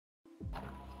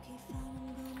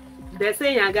They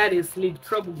say yaga dey sleep,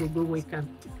 trouble go wake up.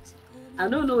 I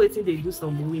don't know wetin they do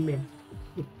some women.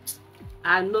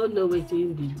 I don't know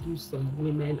wetin they do some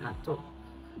women at all.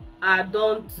 I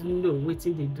don't know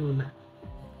wetin they do now.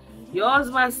 Your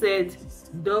husband said,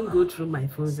 don't go through my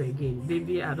phones again.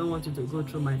 Baby, I don't want you to go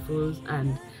through my phones,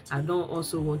 and I don't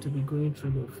also want to be going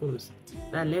through your phones.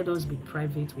 That let us be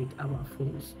private with our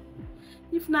phones.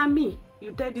 If not me,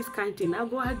 you tell this kind of thing, I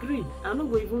will agree. I'm not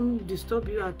going to even disturb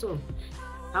you at all.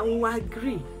 I will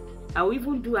agree. I will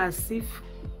even do as if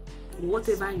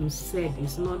whatever you said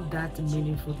is not that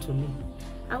meaningful to me.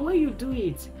 And when you do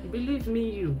it, believe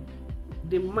me,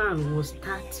 the man will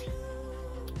start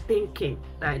thinking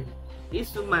that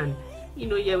this woman,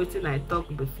 everything I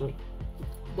talked before.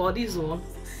 But this one,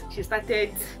 she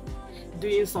started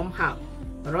doing somehow,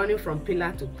 running from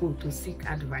pillar to pole to seek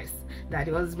advice. That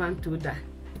the husband told her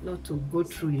not to go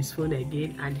through his phone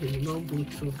again, and he will not go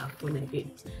through her phone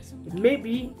again.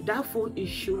 Maybe that phone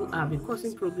issue have been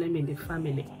causing problem in the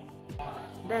family.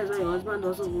 That's why your husband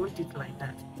doesn't want it like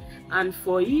that. And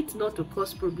for it not to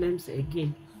cause problems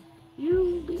again,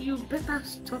 you better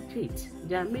stop it.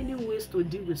 There are many ways to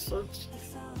deal with such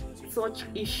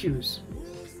issues.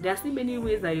 There are still many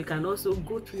ways that you can also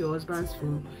go through your husband's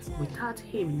phone without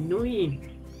him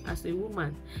knowing. As a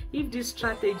woman, if this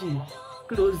strategy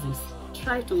closes,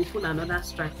 try to open another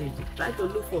strategy. Try to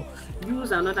look for,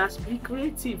 use another. Be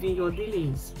creative in your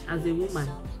dealings as a woman.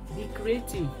 Be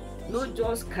creative. Not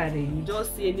just carry. You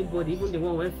just see anybody, even the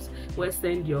one who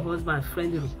send your husband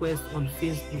friend request on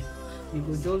Facebook. You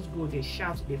go just go, they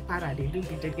shout, they para, they do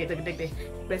the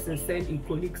person send, a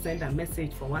colleague send a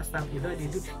message for WhatsApp,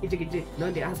 they do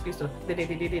now they ask question.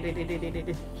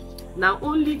 Now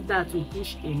only that will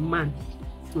push a man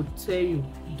to tell you,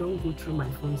 don't go through my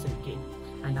phones again,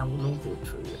 and I will not go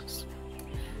through yours.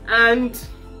 And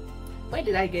where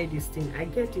did I get this thing? I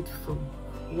get it from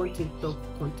one TikTok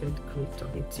content creator,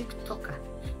 a TikToker.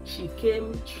 She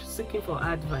came seeking for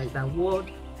advice that what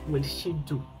will she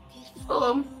do?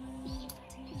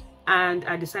 And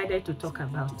I decided to talk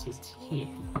about it here.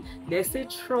 They say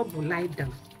trouble lie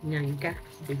down, nyanga,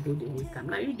 they go the wake up.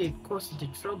 Now you they cause the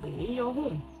trouble in your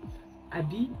home.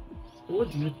 Abi,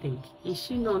 what do you think? Is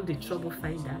she not the trouble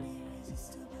finder?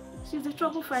 She's the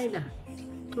trouble finder.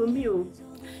 To me,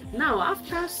 now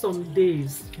after some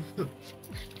days,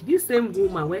 this same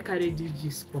woman where carry this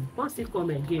gist from, once he come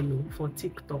again for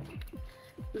TikTok,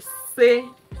 say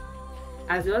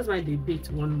as the husband debate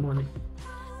one morning,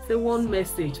 say one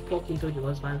message pop into the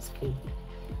husband's phone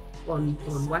on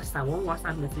WhatsApp. One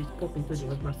WhatsApp message pop into the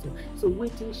husband's phone. So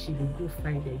waiting she will go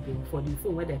find again for the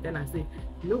phone where they tell her say,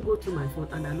 no go through my phone,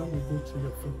 and I know will go through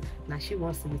your phone. Now she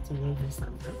wants to wait in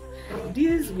one.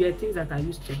 These were things that I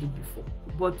used to do before,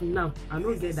 but now I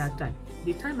don't get that time.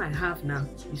 The time I have now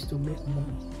is to make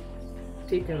money,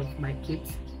 take care of my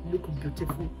kids, look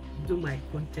beautiful, do my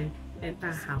content,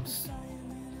 enter house.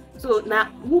 So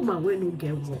now woman will not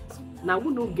get work. Now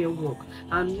we no get work,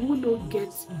 and we no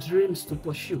get dreams to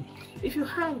pursue. If you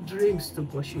have dreams to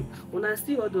pursue, when I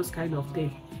see all those kind of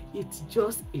things, it's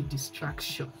just a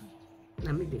distraction.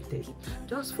 Now me they tell you,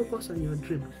 just focus on your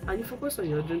dream. And you focus on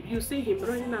your dream, you see him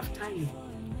running after you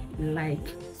like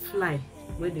fly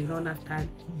when they run after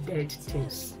dead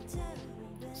things.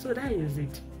 So that is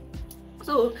it.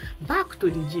 So back to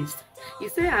the gist. He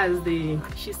said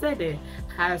she said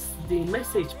as the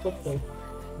message popped up,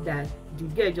 that the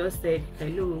girl just said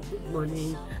hello, good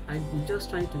morning, and we're just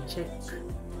trying to check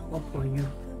up on you.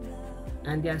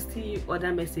 And there are still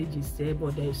other messages there,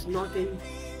 but there is nothing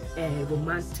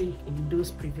romantic in those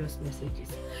previous messages.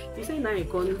 He said now he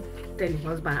can't tell his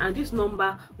husband, and this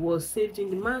number was saved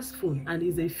in the man's phone, and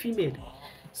is a female.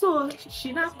 So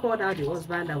she now called out the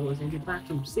husband that was in the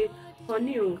bathroom, say,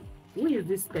 honey, who is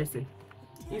this person?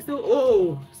 He said,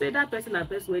 oh, say that person a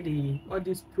person where all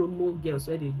these promo girls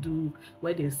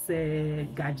where they sell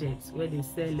gadgets, where they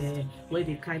sell where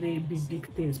they carry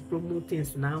big things, promo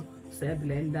things now, sell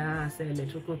blender, sell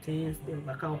electrical things, they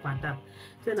back up and down.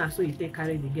 So now so you take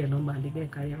carry the girl number, and the girl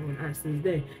carry on, and since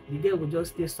then the girl will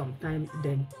just stay some time,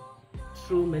 then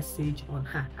throw message on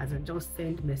her as a just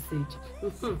send message.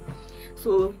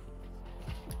 So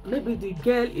maybe the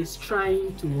girl is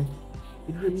trying to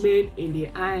remain in the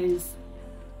eyes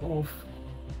of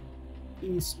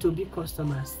his to-be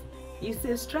customers. It's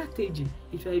a strategy.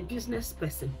 If you're a business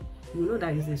person, you know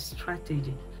that is a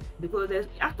strategy, because there's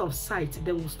out of sight,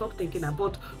 they will stop thinking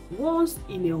about. Once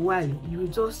in a while, you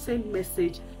just send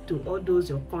message to all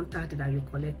those your contact that you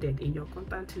collected in your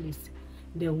contact list.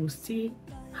 They will still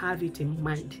have it in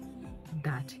mind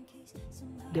that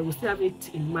they will still have it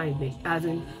in mind, as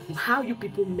in how you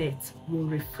people met will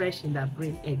refresh in their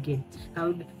brain again.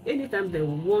 And anytime they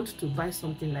will want to buy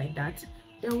something like that,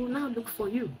 they will now look for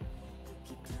you.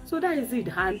 So that is it.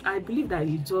 And I believe that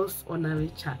it's just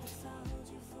ordinary chat.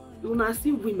 You now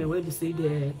see women where they say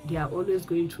they are always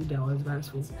going through their husband's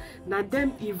phone. Now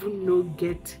them even no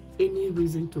get any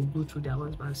reason to go through their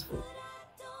husband's phone.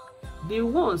 The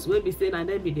ones where they say now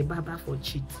them be the barber for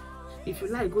cheat. If you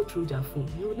like go through their phone,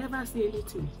 you will never see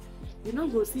anything. You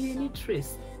not go see any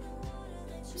trace.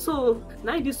 So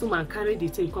now this woman carried the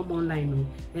thing come online.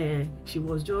 She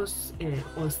was just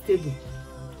unstable,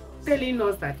 telling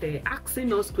us that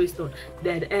asking us questions,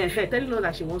 that telling us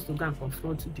that she wants to go and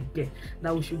confront the girl,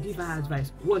 that we should give her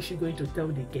advice. What is she going to tell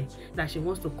the girl? That she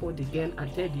wants to call the girl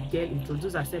and tell the girl,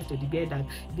 introduce herself to the girl, that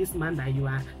this man that you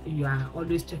are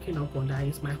always checking up on, that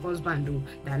is my husband, though,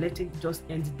 that let it just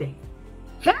end there.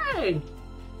 Hey,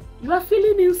 you are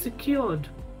feeling insecure.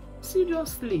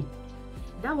 Seriously,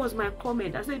 that was my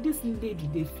comment. I said, this lady,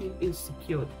 they feel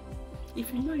insecure.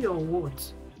 If you know your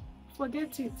worth,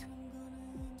 forget it.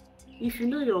 If you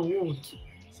know your worth,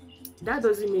 that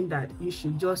doesn't mean that you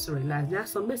should just relax. There are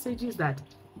some messages that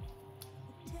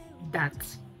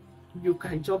you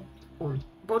can jump on,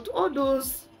 but all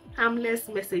those harmless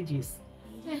messages,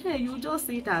 you just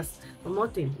see it as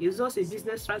nothing. It's just a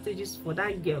business strategy for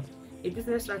that girl, a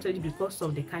business strategy because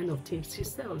of the kind of things she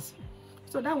sells.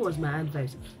 So that was my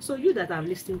advice. So you that are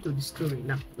listening to the story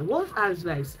now, what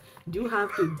advice do you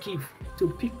have to give to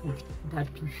people that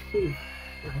behave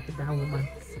like that woman?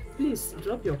 Please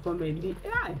drop your comment.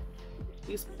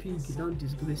 This pig don't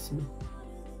disgrace me.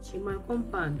 In my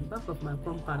compound, back of my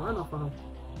compound, one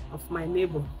of my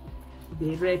neighbor,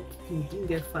 they red pig didn't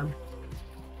get farm.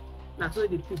 Now so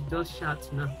the pig just shout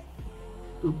now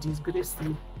to disgrace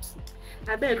me.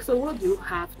 I beg, so what do you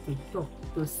have to talk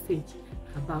to say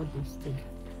about this thing?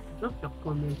 Drop your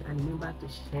comment and remember to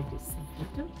share this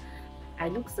video. I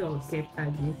look so okay,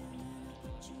 Paggy.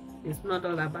 It's not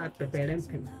all about preparing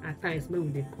them. At times, maybe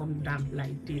they come down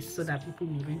like this so that people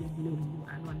will really know you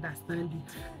and understand you.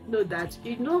 Know that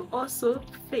you know also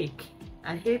fake.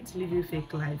 I hate living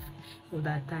fake life, but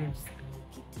at times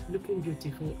looking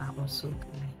beautiful are also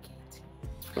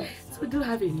like it. So do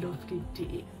have a lovely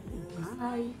day.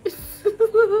 Bye.